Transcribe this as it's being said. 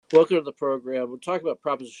Welcome to the program. We're talking about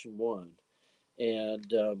Proposition 1.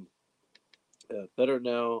 And better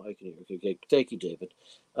now, I can hear. Okay, thank you, David.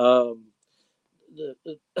 Um,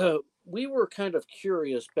 we were kind of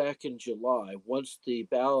curious back in July, once the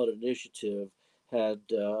ballot initiative had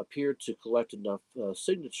appeared to collect enough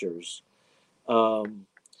signatures, um,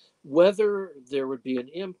 whether there would be an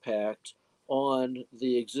impact on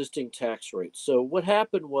the existing tax rates. So what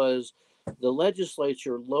happened was the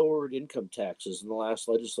legislature lowered income taxes in the last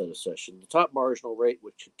legislative session. The top marginal rate,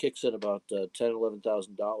 which kicks in about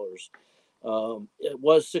 $11,000, it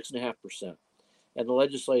was 6.5%, and the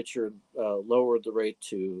legislature lowered the rate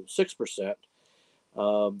to 6%.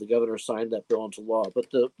 The governor signed that bill into law.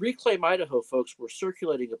 But the Reclaim Idaho folks were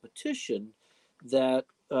circulating a petition that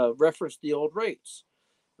referenced the old rates,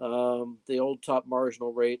 the old top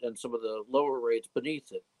marginal rate and some of the lower rates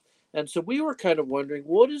beneath it. And so we were kind of wondering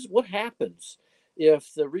what happens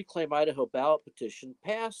if the Reclaim Idaho ballot petition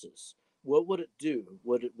passes? What would it do?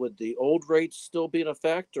 Would the old rates still be in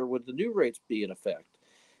effect, or would the new rates be in effect?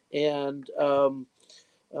 And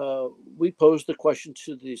we posed the question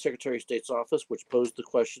to the Secretary of State's office, which posed the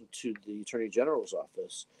question to the Attorney General's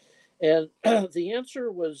office, and the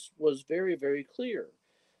answer was very, very clear.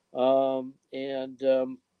 And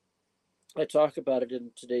I talk about it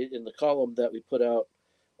in the column that we put out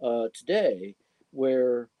today,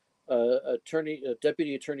 where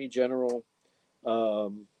Deputy Attorney General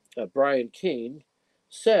Brian Kane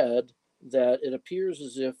said that it appears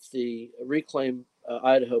as if the Reclaim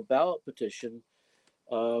Idaho ballot petition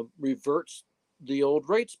reverts the old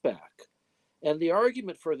rates back. And the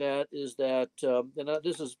argument for that is that, and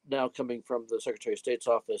this is now coming from the Secretary of State's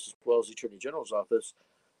office as well as the Attorney General's office,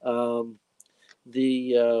 um,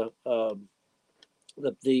 the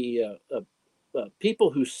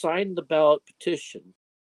people who signed the ballot petition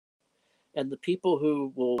and the people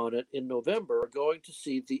who will on it in November are going to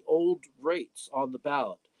see the old rates on the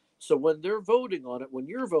ballot. So when they're voting on it, when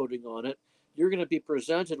you're voting on it, you're going to be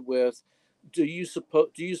presented with, do you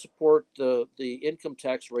support the income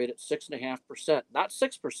tax rate at 6.5%, not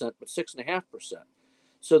 6%, but 6.5%.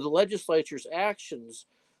 So the legislature's actions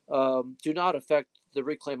do not affect the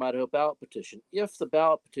Reclaim Idaho ballot petition. If the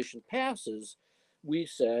ballot petition passes, we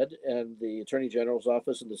said, and the Attorney General's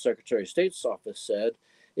office and the Secretary of State's office said,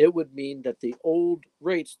 it would mean that the old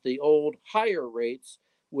rates, the old higher rates,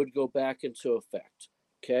 would go back into effect.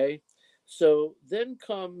 Okay, so then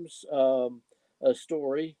comes a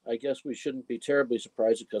story. I guess we shouldn't be terribly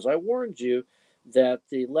surprised, because I warned you that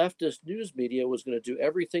the leftist news media was going to do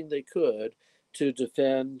everything they could to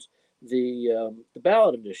defend the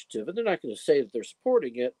ballot initiative, and they're not going to say that they're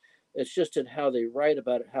supporting it. It's just in how they write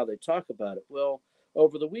about it, how they talk about it. Well,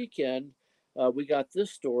 over the weekend, we got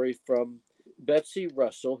this story from Betsy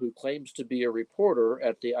Russell, who claims to be a reporter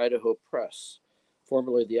at the Idaho Press,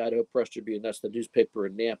 formerly the Idaho Press Tribune. That's the newspaper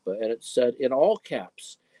in Nampa. And it said in all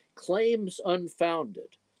caps, claims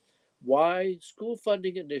unfounded. Why school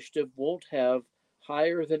funding initiative won't have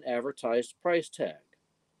higher than advertised price tag.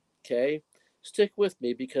 Okay, stick with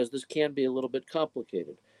me because this can be a little bit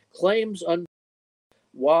complicated. Claims unfounded.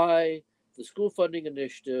 Why the school funding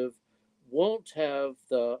initiative won't have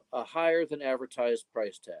a higher than advertised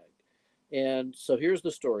price tag. And so here's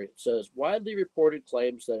the story. It says widely reported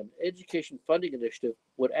claims that an education funding initiative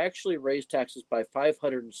would actually raise taxes by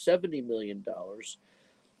 $570 million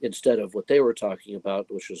instead of what they were talking about,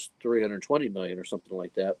 which was $320 million or something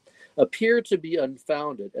like that, appear to be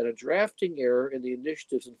unfounded, and a drafting error in the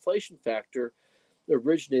initiative's inflation factor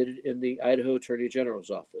originated in the Idaho Attorney General's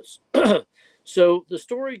office. So the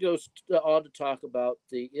story goes on to talk about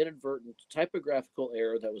the inadvertent typographical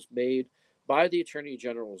error that was made by the Attorney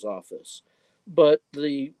General's office. But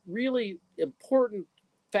the really important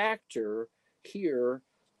factor here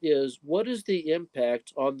is, what is the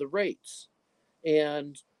impact on the rates?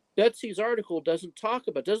 And Betsy's article doesn't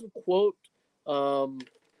quote um,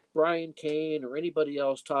 Brian Kane or anybody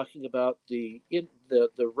else talking about the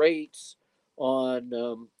rates on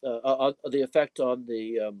the effect on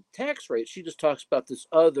the tax rate. She just talks about this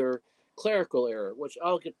other clerical error, which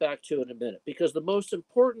I'll get back to in a minute. Because the most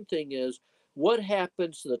important thing is, what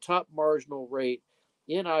happens to the top marginal rate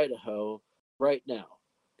in Idaho right now?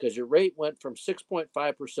 Because your rate went from 6.5%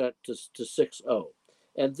 to 6.0.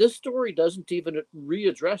 And this story doesn't even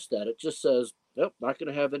readdress that. It just says, nope, not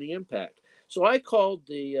going to have any impact. So I called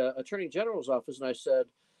the Attorney General's office and I said,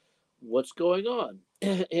 what's going on?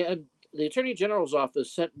 And the Attorney General's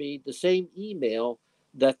office sent me the same email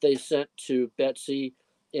that they sent to Betsy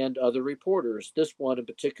and other reporters. This one in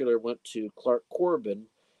particular went to Clark Corbin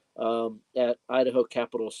at Idaho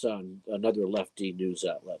Capital Sun, another lefty news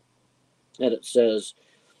outlet. And it says,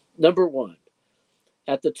 number one,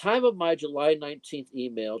 At the time of my July 19th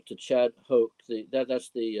email to Chad Hoke, that's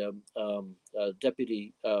the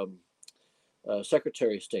Deputy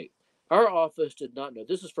Secretary of State, our office did not know.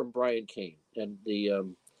 This is from Brian Kane and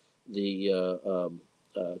the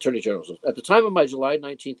Attorney General's. At the time of my July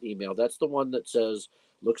 19th email, that's the one that says,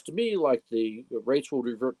 looks to me like the rates will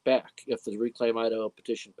revert back if the Reclaim Idaho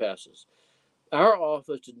petition passes. Our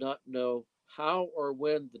office did not know how or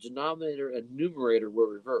when the denominator and numerator were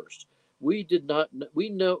reversed. We did not. We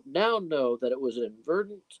now know that it was an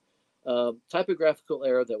inadvertent typographical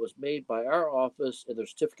error that was made by our office in their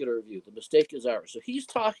certificate of review. The mistake is ours. So he's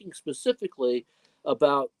talking specifically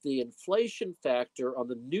about the inflation factor on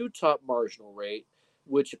the new top marginal rate,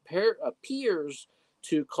 which appears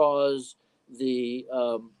to cause the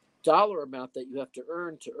dollar amount that you have to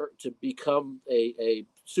earn to become a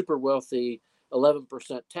super wealthy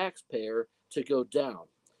 11% taxpayer to go down.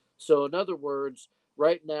 So, in other words,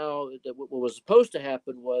 right now, what was supposed to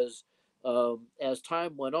happen was, as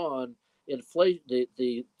time went on, the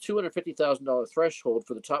 $250,000 threshold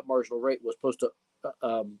for the top marginal rate was supposed to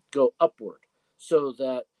go upward, so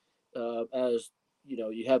that as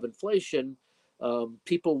you have inflation,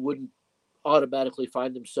 people wouldn't automatically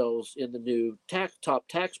find themselves in the new top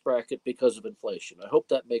tax bracket because of inflation. I hope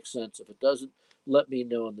that makes sense. If it doesn't, let me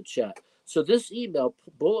know in the chat. So this email,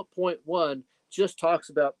 bullet point 1, just talks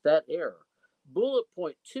about that error. Bullet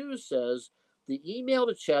point 2 says the email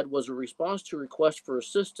to Chad was a response to a request for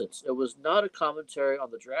assistance. It was not a commentary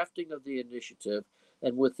on the drafting of the initiative,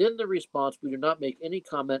 and within the response, we do not make any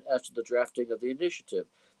comment as to the drafting of the initiative.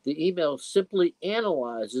 The email simply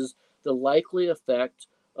analyzes the likely effect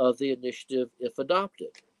of the initiative if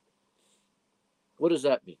adopted. What does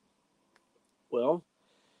that mean? Well,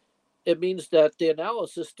 it means that the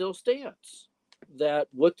analysis still stands. That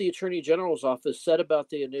what the Attorney General's office said about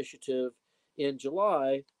the initiative in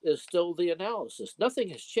July is still the analysis. Nothing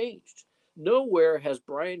has changed. Nowhere has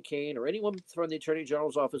Brian Kane or anyone from the Attorney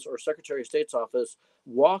General's office or Secretary of State's office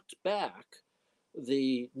walked back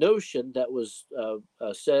the notion that was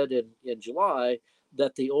said in July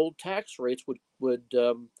that the old tax rates would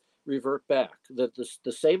revert back. That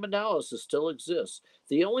the same analysis still exists.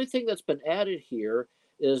 The only thing that's been added here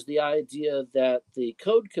is the idea that the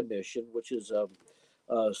Code Commission, which is a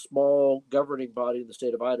small governing body in the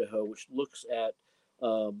state of Idaho, which looks at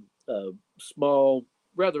small,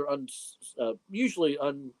 rather usually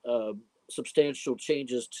unsubstantial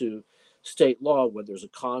changes to state law when there's a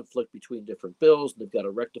conflict between different bills and they've got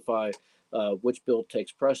to rectify which bill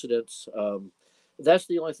takes precedence. That's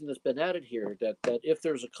the only thing that's been added here, that if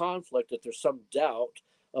there's a conflict, that there's some doubt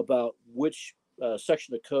about which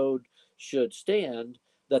section of code should stand,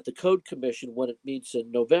 that the Code Commission, when it meets in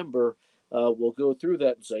November, will go through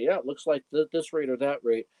that and say, yeah, it looks like this rate or that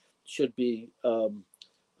rate should be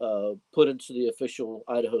put into the official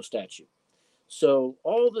Idaho statute. So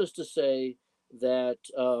all this to say that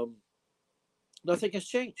nothing has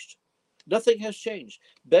changed. Nothing has changed.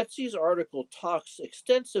 Betsy's article talks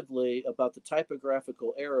extensively about the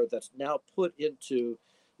typographical error that's now put into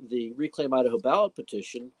the Reclaim Idaho ballot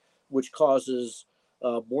petition, which causes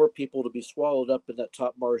more people to be swallowed up in that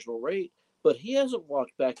top marginal rate. But he hasn't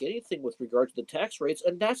walked back anything with regard to the tax rates,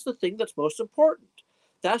 and that's the thing that's most important.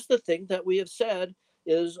 That's the thing that we have said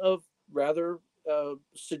is of rather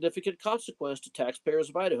significant consequence to taxpayers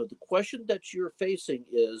of Idaho. The question that you're facing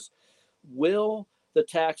is, will the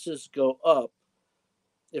taxes go up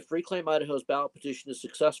if Reclaim Idaho's ballot petition is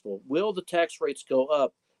successful? Will the tax rates go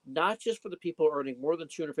up, not just for the people earning more than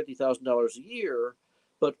 $250,000 a year,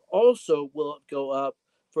 but also will it go up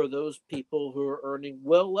for those people who are earning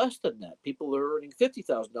well less than that? People who are earning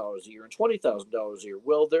 $50,000 a year and $20,000 a year,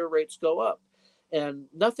 will their rates go up? And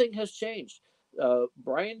nothing has changed.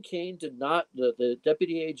 Brian Kane did not, the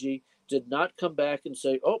deputy AG, did not come back and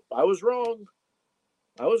say, oh, I was wrong.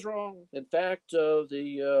 I was wrong. In fact,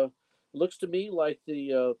 the looks to me like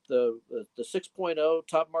the 6.0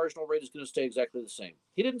 top marginal rate is going to stay exactly the same.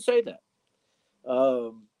 He didn't say that.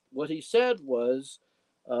 What he said was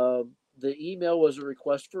the email was a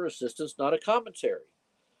request for assistance, not a commentary.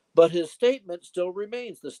 But his statement still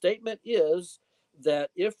remains. The statement is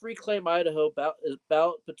that if Reclaim Idaho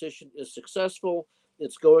ballot petition is successful,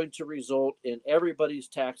 it's going to result in everybody's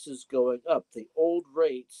taxes going up. The old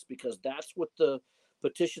rates, because that's what the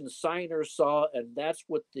petition signers saw, and that's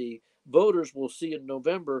what the voters will see in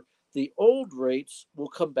November, the old rates will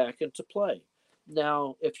come back into play.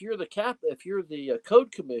 Now, if you're the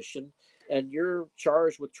Code Commission and you're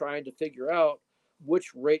charged with trying to figure out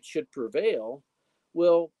which rate should prevail,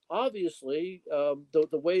 well, obviously, the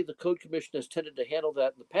way the Code Commission has tended to handle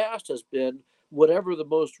that in the past has been whatever the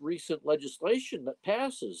most recent legislation that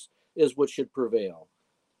passes is what should prevail.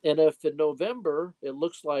 And if in November it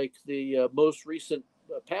looks like the most recent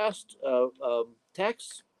past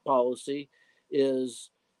tax policy is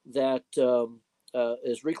that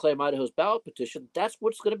is Reclaim Idaho's ballot petition, that's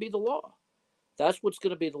what's going to be the law. That's what's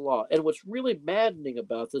going to be the law. And what's really maddening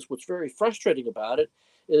about this, what's very frustrating about it,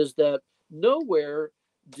 is that nowhere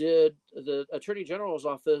did the Attorney General's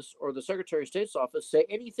office or the Secretary of State's office say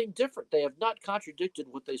anything different. They have not contradicted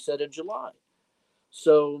what they said in July.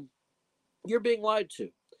 So you're being lied to.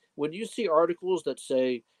 When you see articles that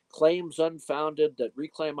say claims unfounded that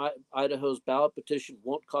Reclaim Idaho's ballot petition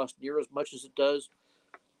won't cost near as much as it does,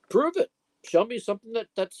 prove it. Show me something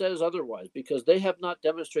that says otherwise, because they have not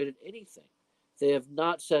demonstrated anything. They have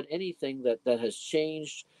not said anything that has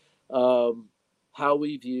changed how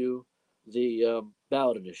we view the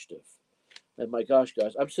ballot initiative. And my gosh,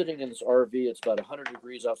 guys, I'm sitting in this RV. It's about 100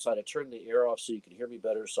 degrees outside. I turned the air off so you can hear me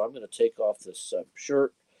better. So I'm going to take off this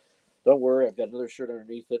shirt. Don't worry, I've got another shirt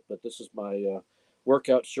underneath it, but this is my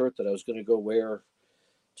workout shirt that I was going to go wear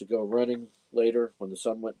to go running later when the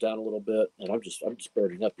sun went down a little bit. And I'm just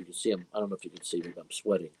burning up. You can see I don't know if you can see me, but I'm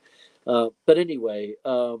sweating. But anyway,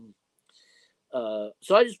 so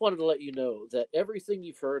I just wanted to let you know that everything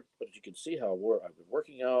you've heard, but you can see how I've been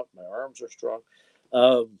working out. My arms are strong.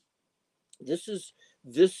 Um, this is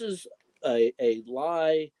a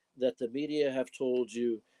lie that the media have told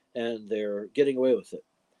you, and they're getting away with it.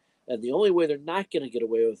 And the only way they're not going to get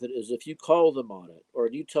away with it is if you call them on it, or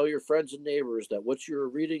you tell your friends and neighbors that what you're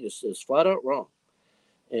reading is flat out wrong.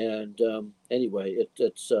 And anyway,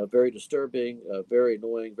 it's very disturbing, very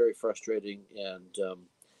annoying, very frustrating, and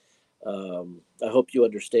I hope you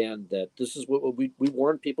understand that this is what we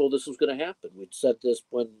warned people this was going to happen. We said this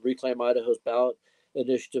when Reclaim Idaho's ballot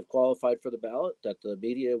initiative qualified for the ballot, that the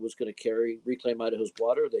media was going to carry Reclaim Idaho's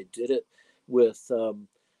water. They did it with the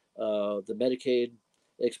Medicaid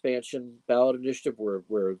expansion ballot initiative,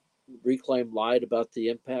 where Reclaim lied about the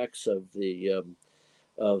impacts of the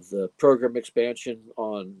program expansion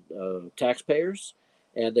on taxpayers,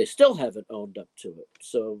 and they still haven't owned up to it.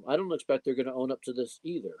 So I don't expect they're going to own up to this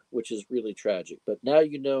either, which is really tragic. But now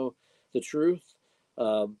you know the truth.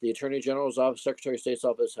 The Attorney General's office, Secretary of State's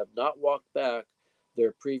office, have not walked back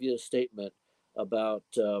their previous statement about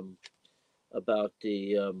the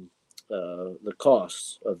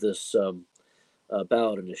costs of this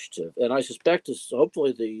ballot initiative. And I suspect this,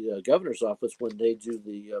 hopefully, the governor's office, when they do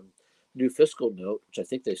the new fiscal note, which I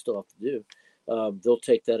think they still have to do, they'll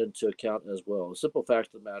take that into account as well. The simple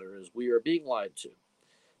fact of the matter is we are being lied to,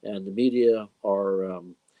 and the media are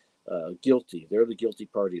guilty. They're the guilty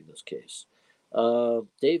party in this case.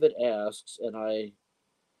 David asks, and I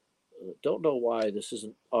don't know why this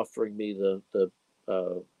isn't offering me the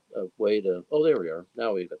way to. Oh, there we are.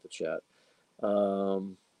 Now we've got the chat.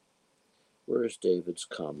 Where's David's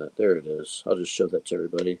comment? There it is. I'll just show that to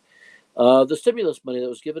everybody. The stimulus money that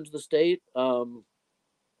was given to the state, all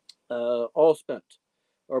spent,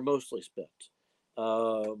 or mostly spent.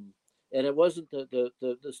 And it wasn't the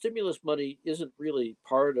stimulus money isn't really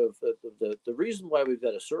part of the reason why we've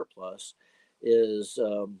got a surplus is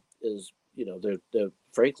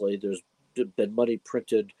frankly there's been money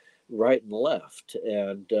printed right and left,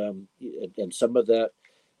 and some of that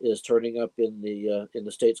is turning up in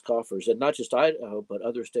the state's coffers, and not just Idaho but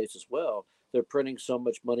other states as well. They're printing so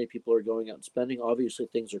much money, people are going out and spending. Obviously,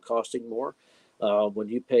 things are costing more. When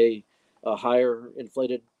you pay higher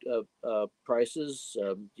inflated prices,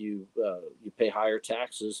 you pay higher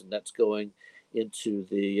taxes, and that's going into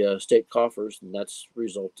the state coffers, and that's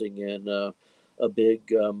resulting in a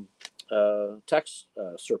big tax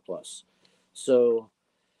surplus. So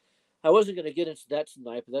I wasn't going to get into that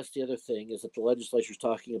tonight, but that's the other thing, is that the legislature is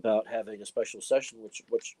talking about having a special session,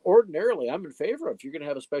 which ordinarily I'm in favor of. If you're going to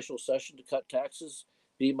have a special session to cut taxes,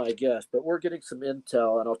 be my guest. But we're getting some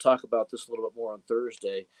intel, and I'll talk about this a little bit more on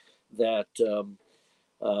Thursday, that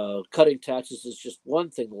cutting taxes is just one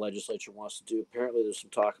thing the legislature wants to do. Apparently, there's some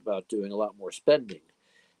talk about doing a lot more spending,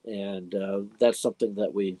 and that's something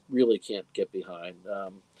that we really can't get behind.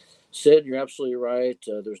 Sid, you're absolutely right.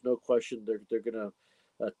 There's no question they're going to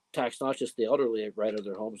tax not just the elderly right out of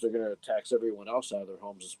their homes, they're going to tax everyone else out of their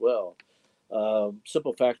homes as well.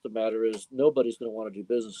 Simple fact of the matter is nobody's going to want to do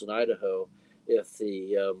business in Idaho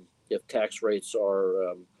if tax rates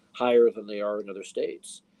are higher than they are in other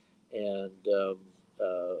states. And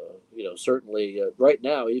certainly right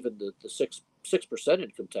now, even the 6%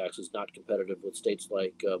 income tax is not competitive with states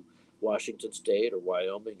like Washington State or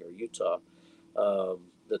Wyoming or Utah.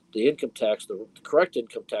 The income tax, the correct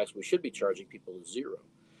income tax we should be charging people is zero.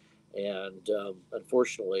 And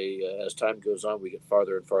unfortunately, as time goes on, we get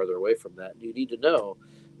farther and farther away from that. And you need to know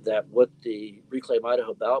that what the Reclaim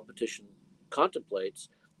Idaho ballot petition contemplates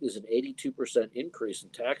is an 82% increase in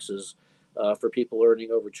taxes for people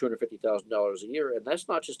earning over $250,000 a year. And that's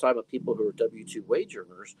not just talking about people who are W-2 wage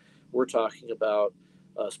earners. We're talking about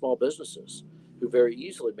small businesses who very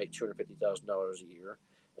easily make $250,000 a year.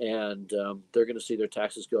 And they're going to see their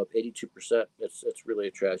taxes go up 82%. It's really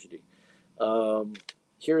a tragedy.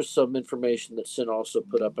 Here's some information that Sin also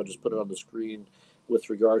put up. I just put it on the screen with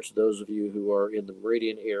regard to those of you who are in the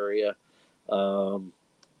Meridian area.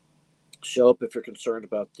 Show up if you're concerned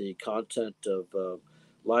about the content of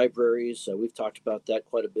libraries. We've talked about that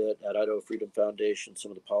quite a bit at Idaho Freedom Foundation,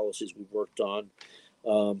 some of the policies we've worked on.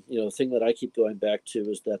 The thing that I keep going back to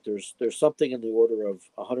is that there's something in the order of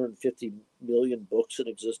 150 million books in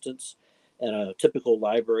existence, and a typical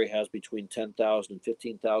library has between 10,000 and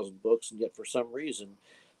 15,000 books, and yet for some reason,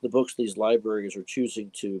 the books these libraries are choosing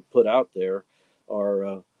to put out there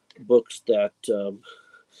are books that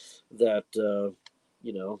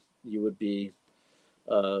you would be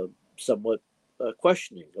somewhat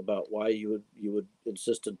questioning about why you would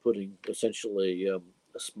insist on putting essentially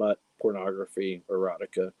smut, pornography,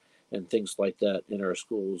 erotica, and things like that in our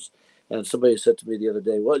schools. And somebody said to me the other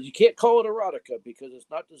day, "Well, you can't call it erotica because it's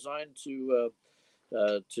not designed to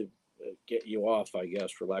get you off, I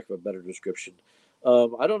guess, for lack of a better description."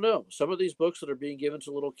 I don't know. Some of these books that are being given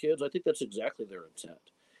to little kids, I think that's exactly their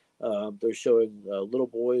intent. They're showing little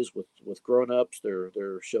boys with grown-ups.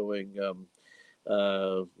 They're showing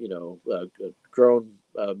grown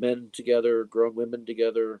men together, grown women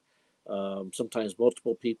together, sometimes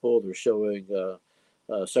multiple people. They're showing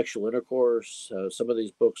sexual intercourse. Some of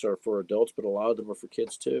these books are for adults, but a lot of them are for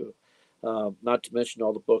kids too. Not to mention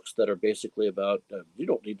all the books that are basically about you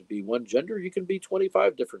don't need to be one gender, you can be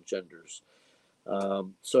 25 different genders.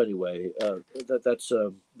 So anyway, that's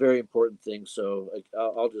a very important thing. So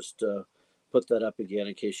I'll just put that up again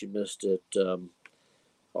in case you missed it.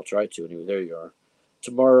 I'll try to anyway. There you are.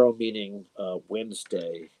 Tomorrow, meaning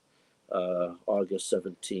Wednesday, August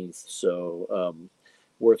 17th. So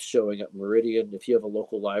worth showing at Meridian. If you have a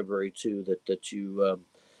local library too that you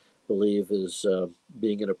believe is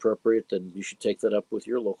being inappropriate, then you should take that up with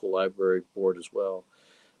your local library board as well.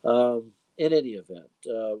 In any event,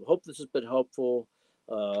 hope this has been helpful.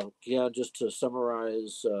 Again, just to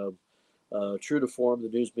summarize, true to form, the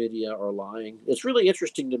news media are lying. It's really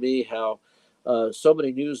interesting to me how so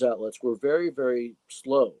many news outlets were very, very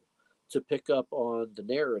slow to pick up on the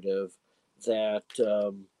narrative that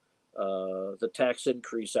the tax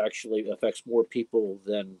increase actually affects more people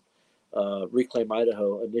than Reclaim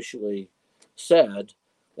Idaho initially said.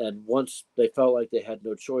 And once they felt like they had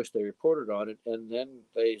no choice, they reported on it, and then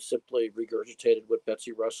they simply regurgitated what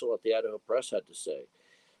Betsy Russell at the Idaho Press had to say.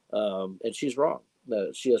 And she's wrong.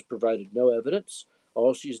 She has provided no evidence.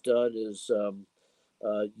 All she's done is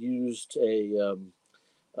used an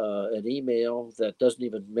email that doesn't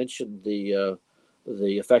even mention the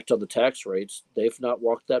effect on the tax rates. They've not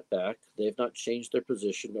walked that back. They've not changed their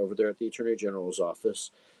position over there at the Attorney General's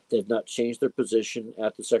office. They've not changed their position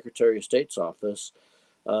at the Secretary of State's office.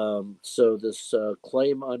 So this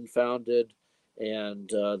claim unfounded, and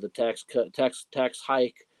the tax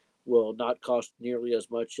hike will not cost nearly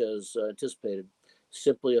as much as anticipated.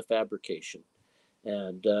 Simply a fabrication.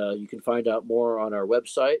 And you can find out more on our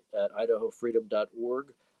website at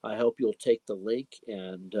idahofreedom.org. I hope you'll take the link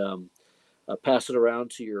and pass it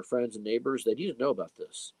around to your friends and neighbors. They need to know about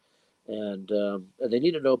this. And they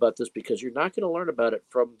need to know about this because you're not going to learn about it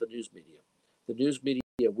from the news media. The news media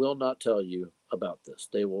will not tell you about this.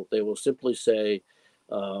 They will simply say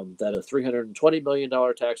that a $320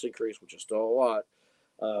 million tax increase, which is still a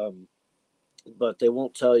lot, but they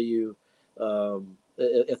won't tell you.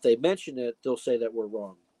 If they mention it, they'll say that we're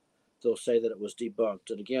wrong. They'll say that it was debunked.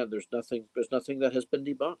 And again, there's nothing that has been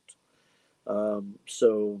debunked.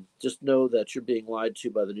 So just know that you're being lied to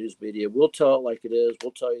by the news media. We'll tell it like it is.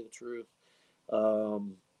 We'll tell you the truth.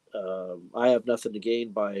 I have nothing to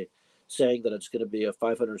gain by saying that it's going to be a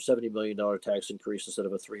 $570 million tax increase instead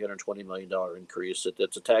of a $320 million increase.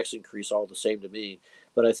 It's a tax increase all the same to me,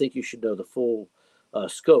 but I think you should know the full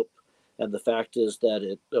scope. And the fact is that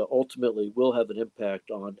it ultimately will have an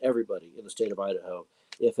impact on everybody in the state of Idaho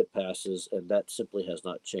if it passes, and that simply has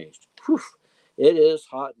not changed. Whew. It is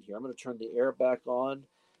hot in here. I'm going to turn the air back on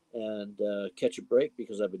and catch a break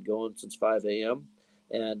because I've been going since 5 a.m.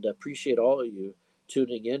 And appreciate all of you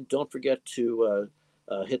tuning in. Don't forget to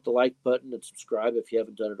hit the like button and subscribe if you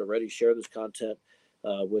haven't done it already. Share this content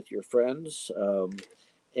with your friends.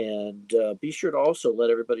 And be sure to also let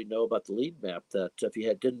everybody know about the lead map. That if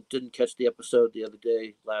you didn't catch the episode the other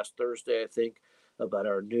day, last Thursday, I think, about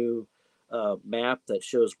our new map that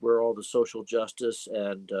shows where all the social justice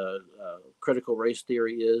and critical race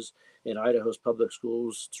theory is. in Idaho's public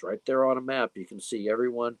schools. It's right there on a map. You can see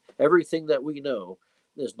everything that we know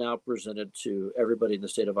is now presented to everybody in the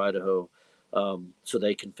state of Idaho, so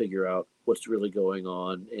they can figure out what's really going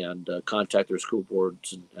on and contact their school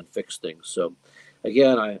boards and fix things. So,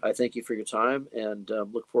 again, I thank you for your time and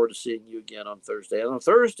look forward to seeing you again on Thursday. And on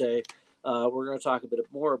Thursday, we're going to talk a bit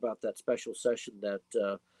more about that special session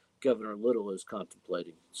that Governor Little is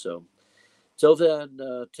contemplating. So, till then,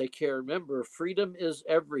 take care. Remember, freedom is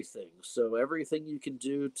everything. So, everything you can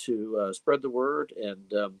do to spread the word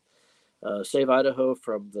and save Idaho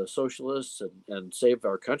from the socialists and save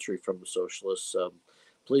our country from the socialists,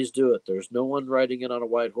 please do it. There's no one riding in on a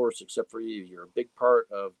white horse except for you. You're a big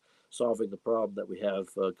part of solving the problem that we have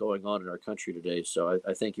going on in our country today. So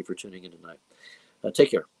I thank you for tuning in tonight.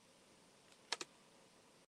 Take care.